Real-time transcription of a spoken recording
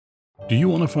Do you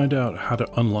want to find out how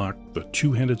to unlock the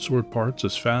two-handed sword parts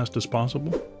as fast as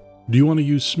possible? Do you want to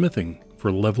use smithing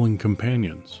for leveling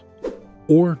companions?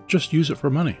 Or just use it for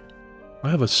money? I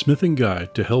have a smithing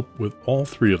guide to help with all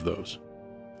three of those.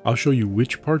 I'll show you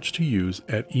which parts to use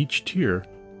at each tier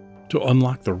to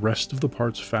unlock the rest of the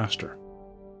parts faster.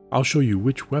 I'll show you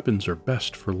which weapons are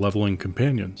best for leveling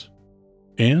companions.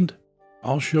 And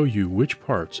I'll show you which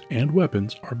parts and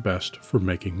weapons are best for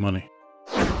making money.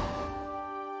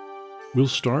 We'll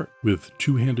start with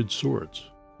two-handed swords.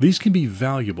 These can be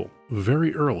valuable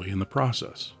very early in the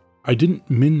process. I didn't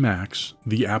min-max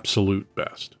the absolute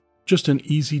best, just an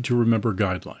easy-to-remember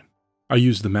guideline. I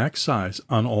used the max size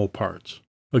on all parts.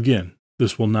 Again,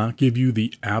 this will not give you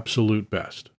the absolute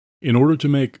best. In order to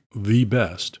make the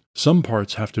best, some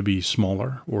parts have to be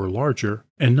smaller or larger,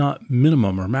 and not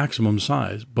minimum or maximum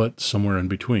size, but somewhere in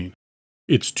between.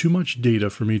 It's too much data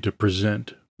for me to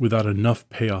present without enough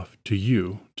payoff to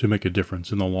you to make a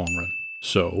difference in the long run.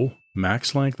 So,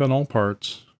 max length on all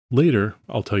parts. Later,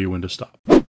 I'll tell you when to stop.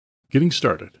 Getting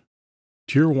started.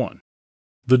 Tier 1.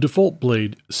 The default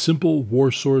blade, Simple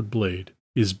Warsword Blade,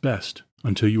 is best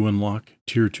until you unlock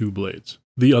Tier 2 blades.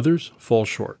 The others fall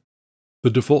short.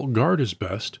 The default guard is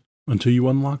best until you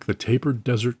unlock the Tapered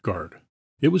Desert Guard.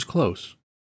 It was close,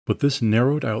 but this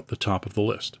narrowed out the top of the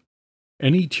list.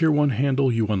 Any Tier 1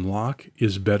 handle you unlock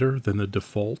is better than the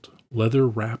default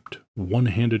leather-wrapped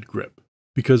one-handed grip,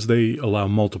 because they allow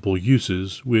multiple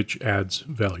uses, which adds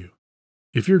value.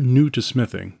 If you're new to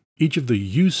smithing, each of the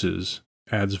uses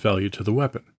adds value to the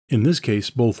weapon. In this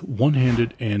case, both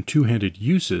one-handed and two-handed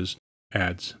uses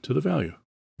adds to the value.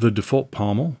 The default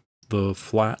pommel, the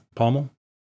flat pommel,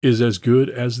 is as good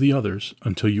as the others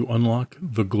until you unlock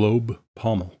the globe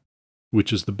pommel,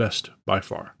 which is the best by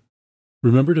far.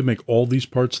 Remember to make all these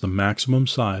parts the maximum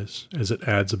size, as it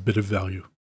adds a bit of value.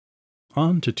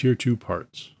 On to Tier 2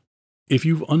 parts. If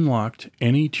you've unlocked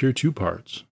any Tier 2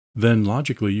 parts, then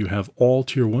logically you have all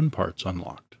Tier 1 parts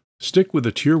unlocked. Stick with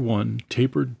the Tier 1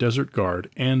 Tapered Desert Guard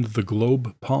and the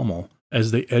Globe Pommel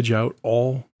as they edge out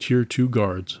all Tier 2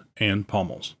 guards and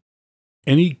pommels.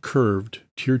 Any curved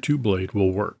Tier 2 blade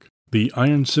will work. The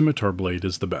Iron Scimitar blade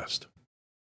is the best.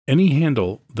 Any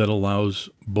handle that allows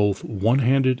both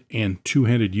one-handed and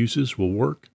two-handed uses will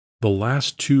work. The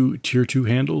last two Tier 2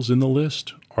 handles in the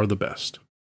list are the best.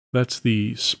 That's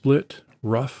the split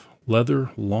rough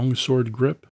leather longsword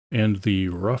grip and the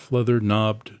rough leather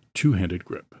knobbed two-handed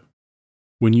grip.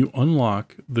 When you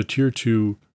unlock the Tier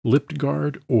 2 lipped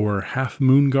guard or half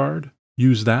moon guard,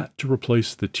 use that to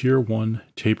replace the Tier 1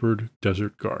 tapered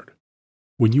desert guard.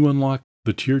 When you unlock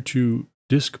the Tier 2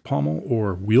 disc pommel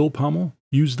or wheel pommel,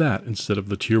 use that instead of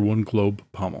the Tier 1 globe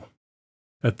pommel.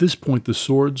 At this point, the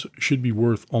swords should be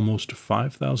worth almost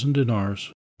 5,000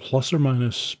 dinars, plus or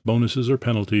minus bonuses or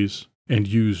penalties, and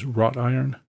use wrought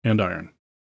iron and iron.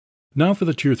 Now for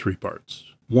the Tier 3 parts.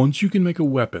 Once you can make a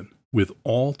weapon with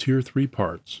all Tier 3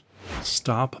 parts,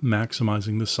 stop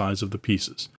maximizing the size of the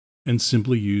pieces and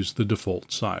simply use the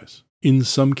default size. In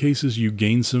some cases you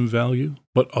gain some value,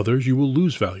 but others you will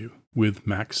lose value with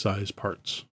max size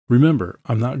parts. Remember,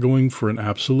 I'm not going for an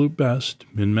absolute best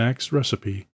min-max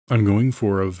recipe. I'm going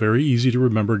for a very easy to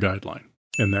remember guideline.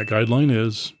 And that guideline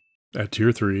is, at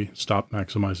Tier 3, stop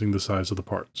maximizing the size of the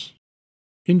parts.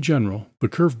 In general, the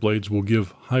curved blades will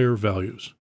give higher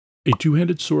values. A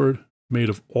two-handed sword made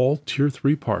of all Tier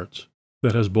 3 parts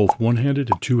that has both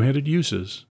one-handed and two-handed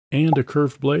uses, and a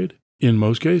curved blade, in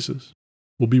most cases,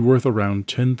 will be worth around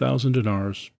 10,000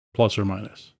 dinars plus or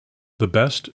minus. The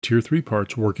best Tier 3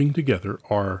 parts working together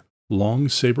are long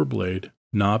saber blade,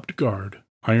 knobbed guard,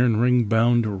 iron ring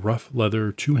bound rough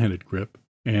leather two-handed grip,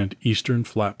 and eastern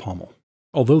flat pommel.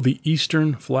 Although the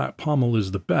eastern flat pommel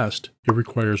is the best, it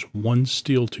requires one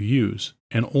steel to use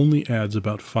and only adds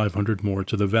about 500 more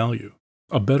to the value.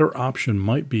 A better option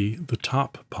might be the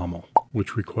top pommel,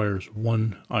 which requires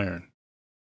one iron.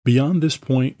 Beyond this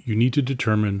point, you need to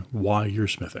determine why you're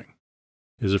smithing.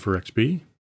 Is it for XP,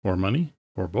 or money,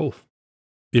 or both?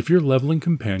 If you're leveling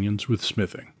companions with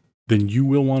smithing, then you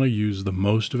will want to use the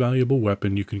most valuable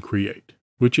weapon you can create,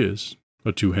 which is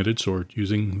a two-handed sword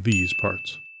using these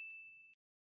parts.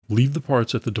 Leave the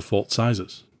parts at the default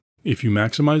sizes. If you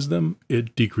maximize them,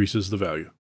 it decreases the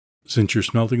value. Since you're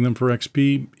smelting them for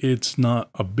XP, it's not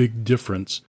a big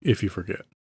difference if you forget.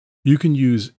 You can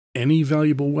use any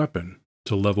valuable weapon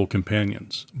to level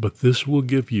companions, but this will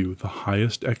give you the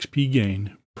highest XP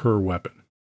gain per weapon.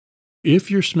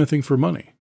 If you're smithing for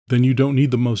money, then you don't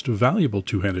need the most valuable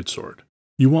two-handed sword.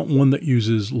 You want one that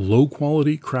uses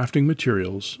low-quality crafting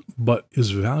materials, but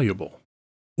is valuable,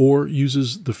 or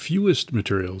uses the fewest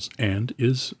materials and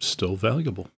is still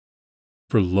valuable.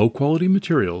 For low-quality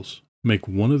materials, make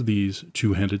one of these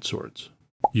two-handed swords.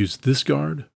 Use this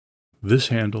guard, this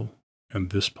handle, and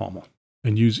this pommel,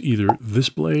 and use either this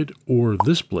blade or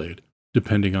this blade,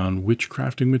 depending on which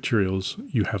crafting materials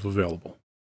you have available.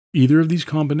 Either of these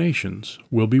combinations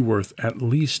will be worth at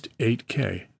least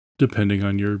 8K, depending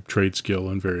on your trade skill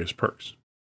and various perks.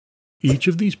 Each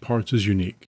of these parts is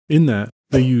unique, in that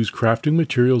they use crafting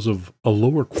materials of a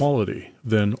lower quality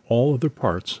than all other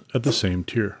parts at the same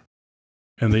tier,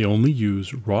 and they only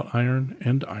use wrought iron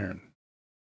and iron.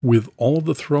 With all of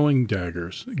the throwing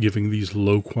daggers giving these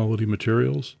low-quality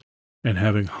materials and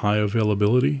having high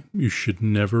availability, you should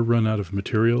never run out of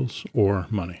materials or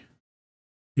money.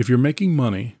 If you're making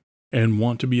money and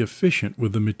want to be efficient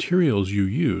with the materials you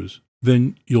use,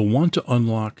 then you'll want to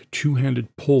unlock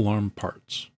two-handed polearm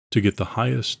parts to get the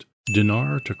highest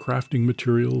dinar to crafting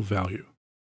material value.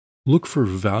 Look for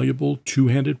valuable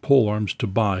two-handed polearms to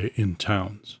buy in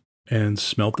towns, and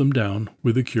smelt them down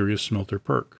with a Curious Smelter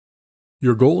perk.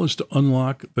 Your goal is to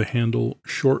unlock the handle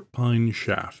Short Pine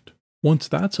Shaft. Once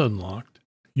that's unlocked,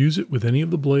 use it with any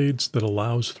of the blades that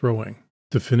allows throwing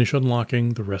to finish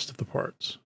unlocking the rest of the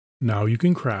parts. Now you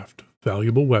can craft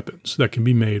valuable weapons that can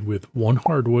be made with one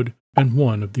hardwood and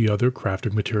one of the other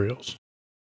crafting materials.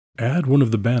 Add one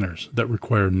of the banners that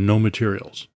require no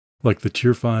materials, like the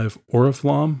Tier 5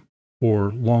 Oriflamme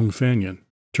or Long Fanyon,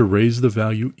 to raise the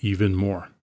value even more.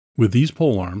 With these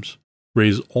polearms,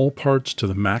 raise all parts to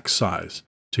the max size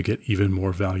to get even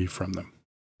more value from them.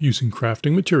 Using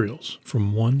crafting materials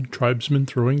from one tribesman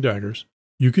throwing daggers,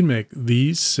 you can make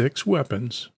these 6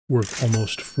 weapons worth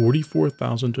almost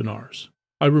 44,000 dinars.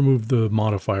 I removed the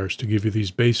modifiers to give you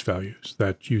these base values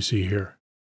that you see here.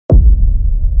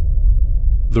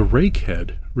 The rake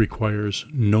head requires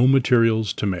no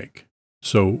materials to make.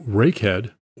 So rake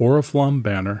head, Oriflamme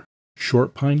banner,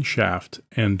 short pine shaft,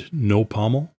 and no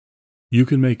pommel, you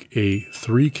can make a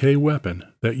 3K weapon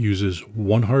that uses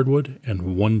 1 hardwood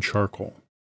and 1 charcoal.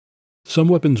 Some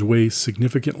weapons weigh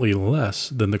significantly less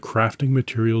than the crafting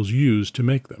materials used to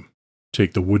make them.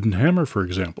 Take the wooden hammer, for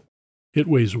example. It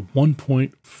weighs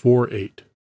 1.48,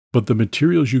 but the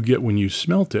materials you get when you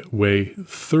smelt it weigh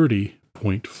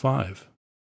 30.5.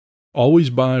 Always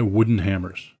buy wooden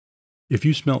hammers. If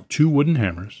you smelt 2 wooden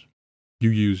hammers, you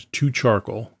use 2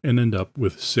 charcoal and end up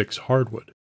with 6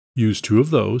 hardwood. Use 2 of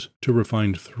those to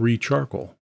refine 3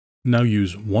 charcoal. Now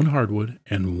use 1 hardwood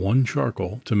and 1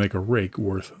 charcoal to make a rake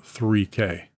worth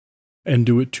 3K. And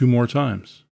do it 2 more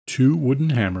times. 2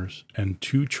 wooden hammers and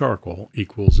 2 charcoal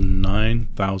equals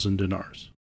 9,000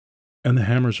 dinars. And the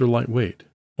hammers are lightweight.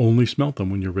 Only smelt them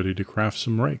when you're ready to craft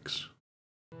some rakes.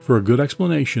 For a good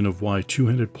explanation of why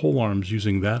two-handed polearms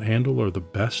using that handle are the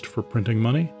best for printing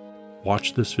money,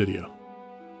 watch this video.